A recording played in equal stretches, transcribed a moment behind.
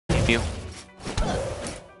you.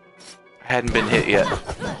 I hadn't been hit yet.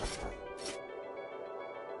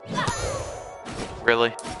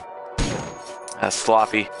 Really? That's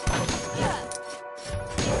sloppy.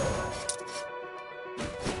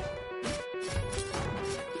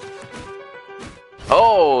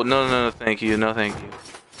 Oh, no, no, no, thank you, no, thank you.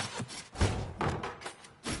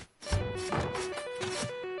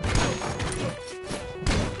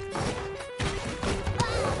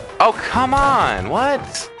 Oh, come on,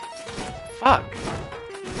 what? Fuck.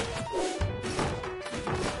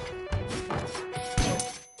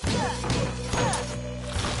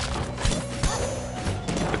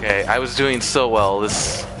 Okay, I was doing so well,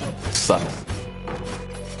 this sucks.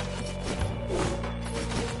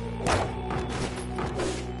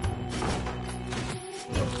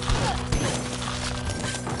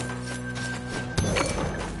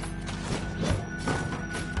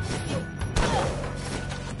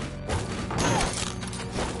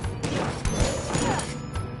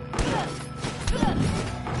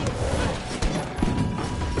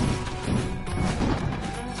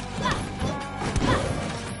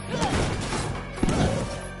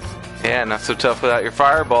 Yeah, not so tough without your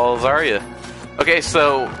fireballs, are you? Okay,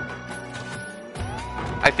 so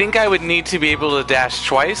I think I would need to be able to dash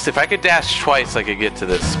twice. If I could dash twice, I could get to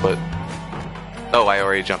this, but... Oh, I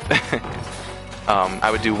already jumped.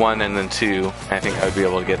 I would do 1 and then 2. I think I would be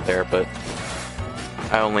able to get there, but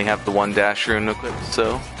I only have the 1 dash rune equipped,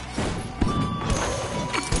 so...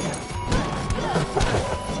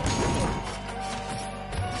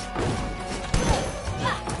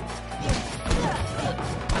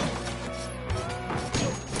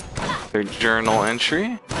 Their journal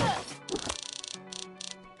entry.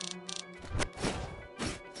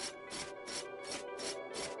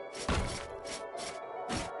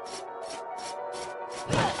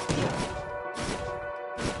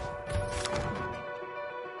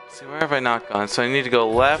 See, where have I not gone? So I need to go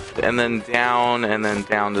left and then down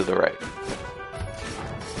to the right.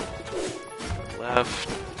 Left,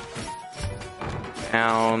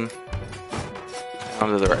 down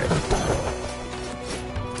to the right.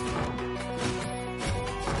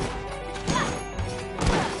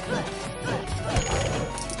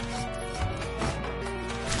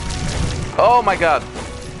 Oh my god!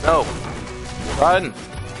 No! Run!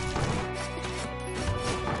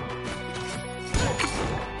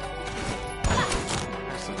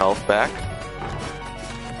 There's some health back.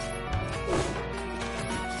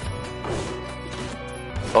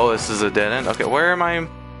 Oh, this is a dead end? Okay, where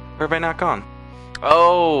have I not gone?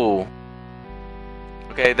 Oh!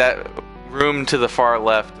 Okay, that room to the far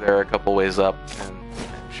left, there are a couple ways up, and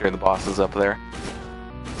I'm sure the boss is up there.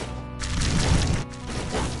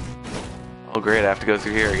 Oh great, I have to go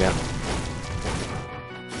through here again.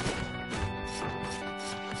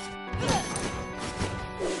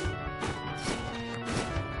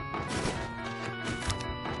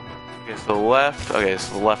 Okay, so left. Okay,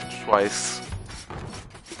 so left twice.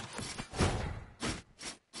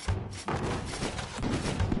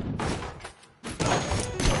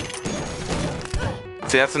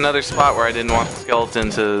 See, that's another spot where I didn't want the skeleton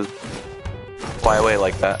to fly away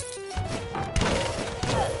like that.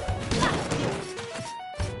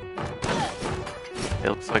 It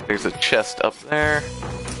looks like there's a chest up there.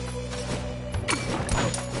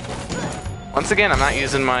 Once again, I'm not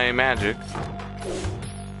using my magic.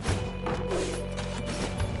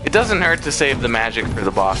 It doesn't hurt to save the magic for the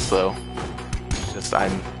boss, though. It's just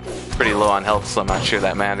I'm pretty low on health, so I'm not sure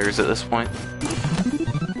that matters at this point.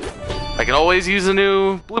 I can always use a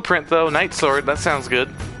new blueprint, though. Night Sword, that sounds good.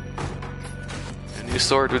 A new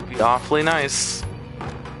sword would be awfully nice.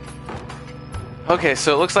 Okay,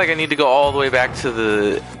 so it looks like I need to go all the way back to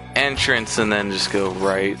the entrance and then just go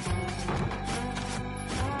right.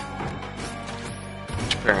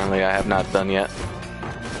 Which apparently I have not done yet.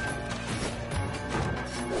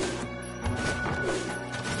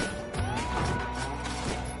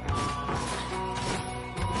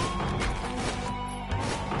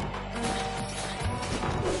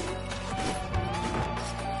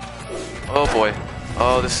 Oh boy.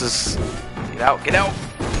 Oh, this is... Get out, get out!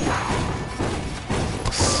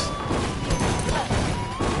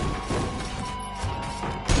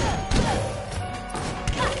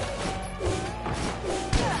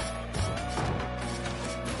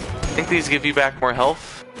 I think these give you back more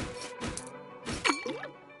health.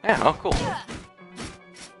 Yeah, oh cool.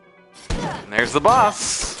 And there's the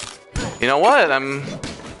boss. You know what? I'm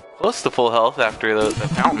close to full health after the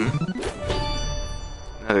fountain.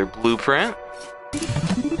 Another blueprint.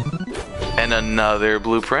 And another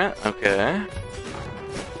blueprint. Okay.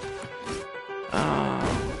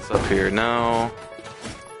 What's up here? No.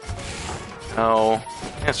 No.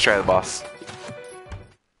 Let's try the boss.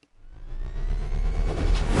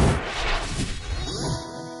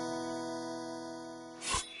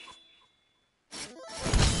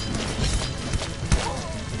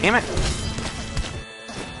 Damn it.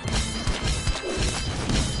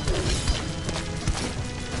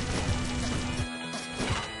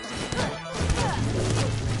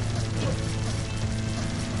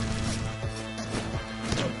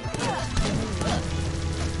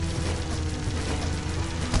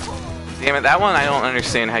 Damn it, that one I don't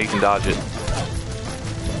understand how you can dodge it.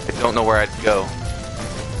 I don't know where I'd go.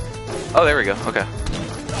 Oh, there we go, okay.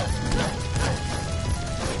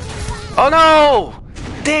 Oh no!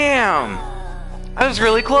 Damn! I was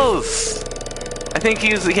really close. I think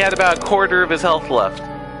he had about a quarter of his health left.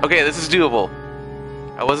 Okay, this is doable.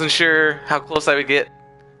 I wasn't sure how close I would get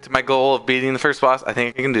to my goal of beating the first boss. I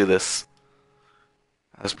think I can do this.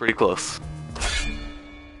 That was pretty close.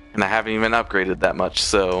 And I haven't even upgraded that much,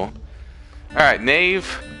 so... Alright,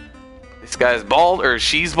 Knave. This guy's bald, or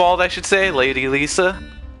she's bald, I should say. Lady Lisa.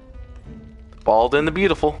 Bald and the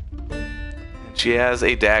beautiful. She has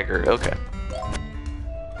a dagger, okay.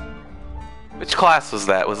 Which class was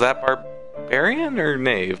that? Was that Barbarian or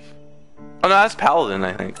Knave? Oh no, that's Paladin,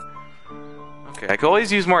 I think. Okay, I could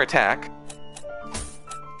always use more attack.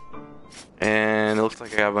 And it looks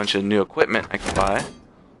like I got a bunch of new equipment I can buy.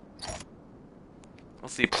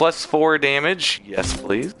 Let's see, +4 damage. Yes,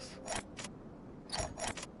 please.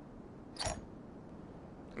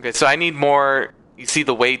 Okay, so I need more. You see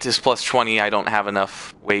the weight is +20. I don't have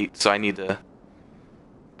enough weight, so I need to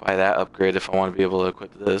buy that upgrade if I want to be able to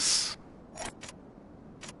equip this.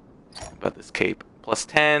 How about this cape?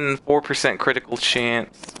 +10, 4% critical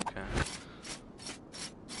chance. Okay.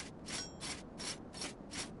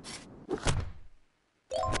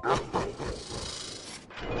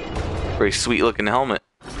 Very sweet looking helmet.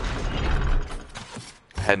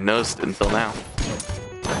 I hadn't noticed it until now.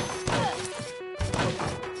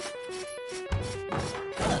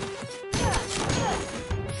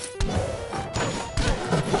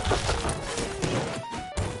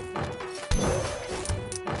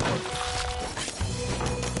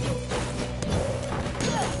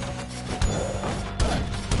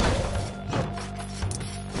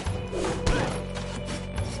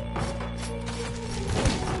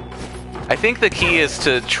 I think the key is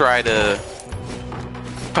to try to...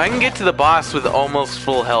 If I can get to the boss with almost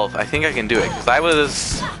full health, I think I can do it. Because I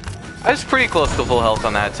was pretty close to full health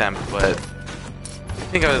on that attempt, but... I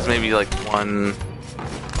think I was maybe like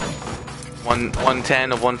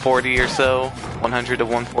 110 of 140 or so. 100 of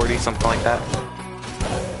 140, something like that.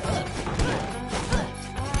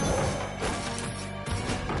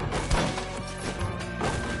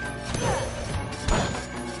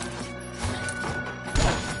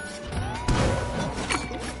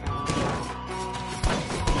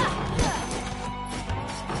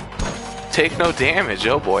 Take no damage,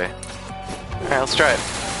 oh boy. Alright, let's try it.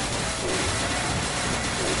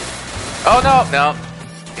 Oh no, no.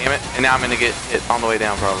 Damn it. And now I'm gonna get hit on the way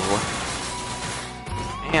down probably.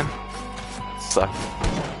 Man. That sucked.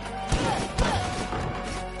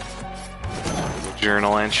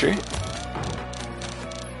 Journal entry.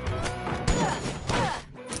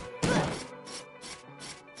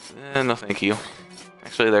 No thank you.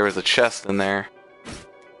 Actually there was a chest in there.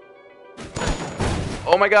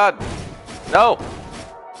 Oh my god! No!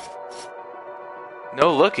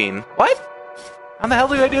 No looking. What? How the hell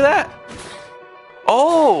do I do that?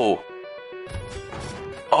 Oh!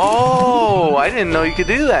 Oh! I didn't know you could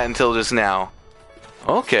do that until just now.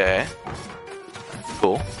 Okay. That's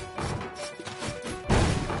cool.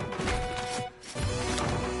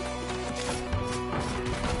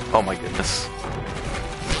 Oh my goodness.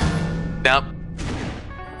 Nope.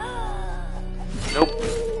 Nope.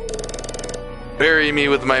 Bury me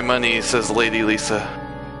with my money, says Lady Lisa.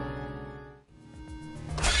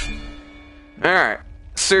 Alright.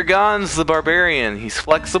 Sirgon's the Barbarian. He's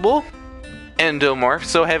flexible. Endomorph,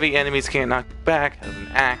 so heavy enemies can't knock back. Has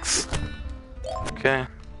an axe. Okay.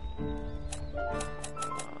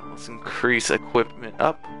 Let's increase equipment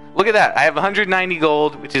up. Look at that. I have 190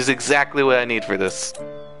 gold, which is exactly what I need for this.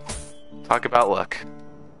 Talk about luck.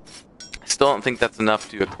 I still don't think that's enough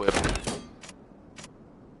to equip.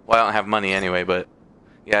 Well, I don't have money anyway, but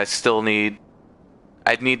yeah,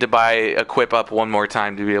 I'd need to buy equip up one more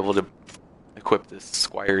time to be able to equip this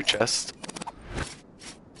Squire chest.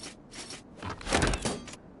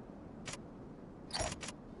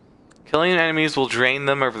 Killing enemies will drain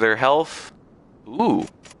them of their health. Ooh,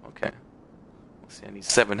 okay. Let's see, I need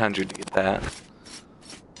 700 to get that.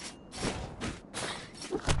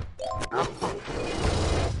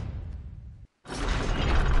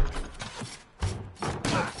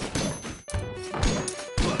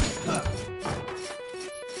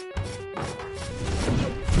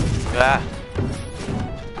 Ah.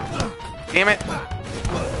 Damn it.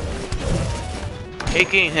 Hate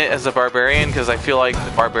getting hit as a barbarian because I feel like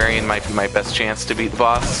the barbarian might be my best chance to beat the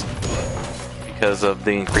boss because of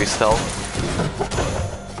the increased health.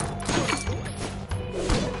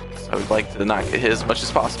 So I would like to not get hit as much as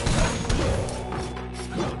possible.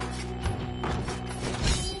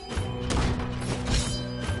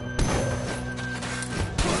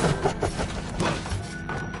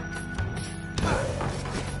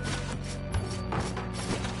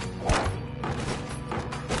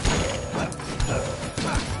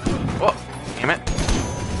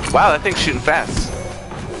 Wow, that thing's shooting fast.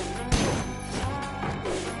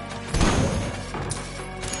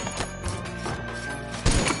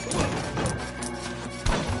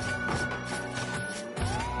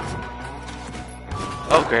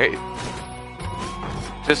 Oh, great.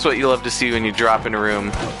 Just what you love to see when you drop in a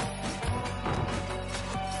room.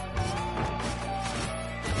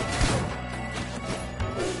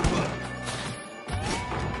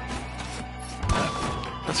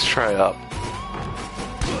 Let's try up.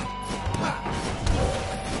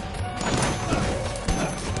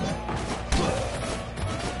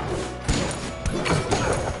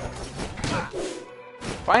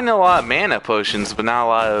 Finding a lot of mana potions, but not a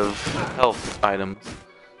lot of health items.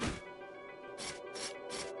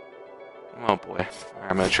 Oh boy. Alright,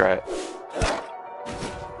 I'm gonna try it.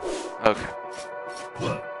 Okay.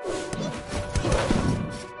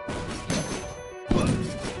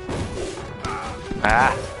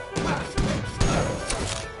 Ah!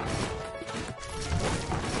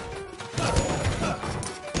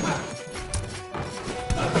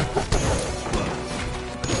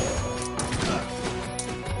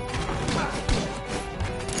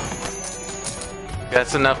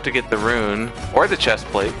 That's enough to get the rune or the chest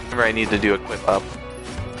plate. Remember, I need to do equip up.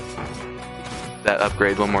 That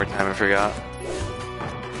upgrade one more time, I forgot.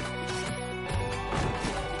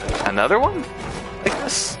 Another one? Like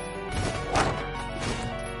this?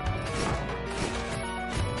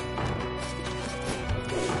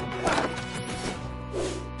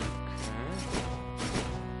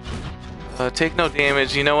 Take no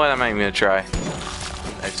damage. You know what? I'm not even gonna try.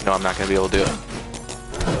 I just know I'm not gonna be able to do it.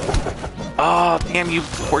 Oh, damn you,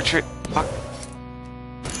 portrait. Fuck.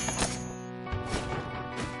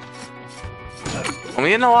 I'm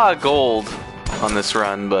getting a lot of gold on this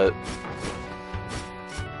run, but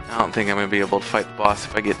I don't think I'm going to be able to fight the boss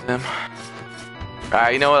if I get to him.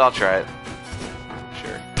 Alright, you know what? I'll try it.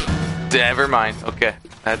 Sure. Never mind. Okay.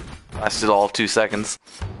 That lasted all of 2 seconds.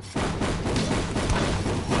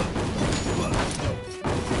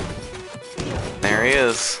 There he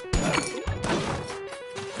is.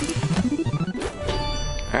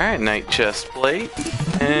 Alright, Knight chest plate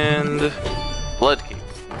and blood cake.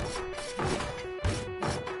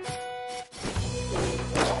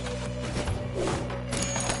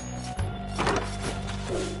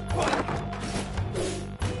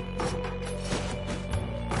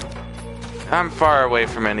 I'm far away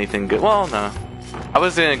from anything good. Well, no. I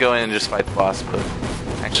was gonna go in and just fight the boss, but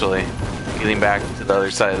actually, getting back to the other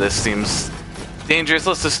side of this seems dangerous.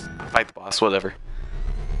 Let's just fight the boss, whatever.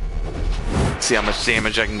 See how much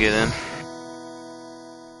damage I can get in.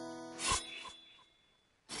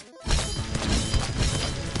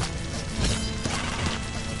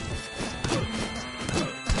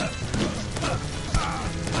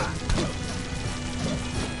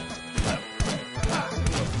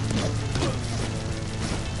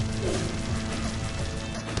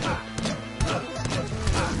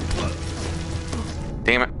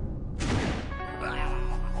 Damn it.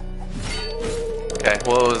 Okay,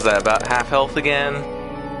 what was that? About half health again?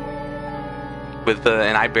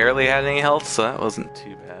 And I barely had any health, so that wasn't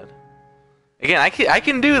too bad. Again, I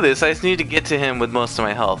can do this. I just need to get to him with most of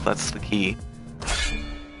my health. That's the key.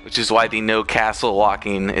 Which is why the no castle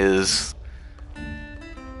walking is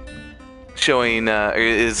showing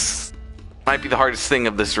might be the hardest thing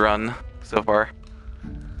of this run so far.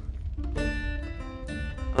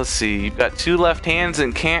 Let's see, you've got 2 left hands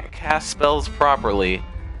and can't cast spells properly.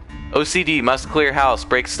 OCD, must clear house,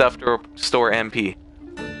 break stuff to restore MP.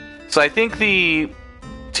 So I think the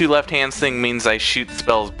 2 left hands thing means I shoot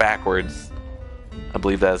spells backwards. I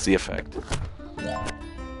believe that is the effect.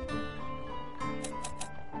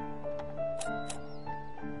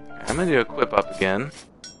 I'm gonna do equip up again.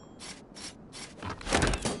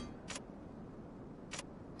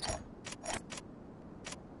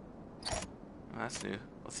 That's new.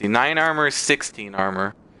 Let's see, 9 armor, 16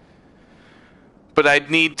 armor. But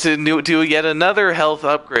I'd need to do yet another health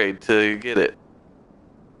upgrade to get it.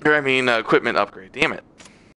 Or I mean, equipment upgrade. Damn it.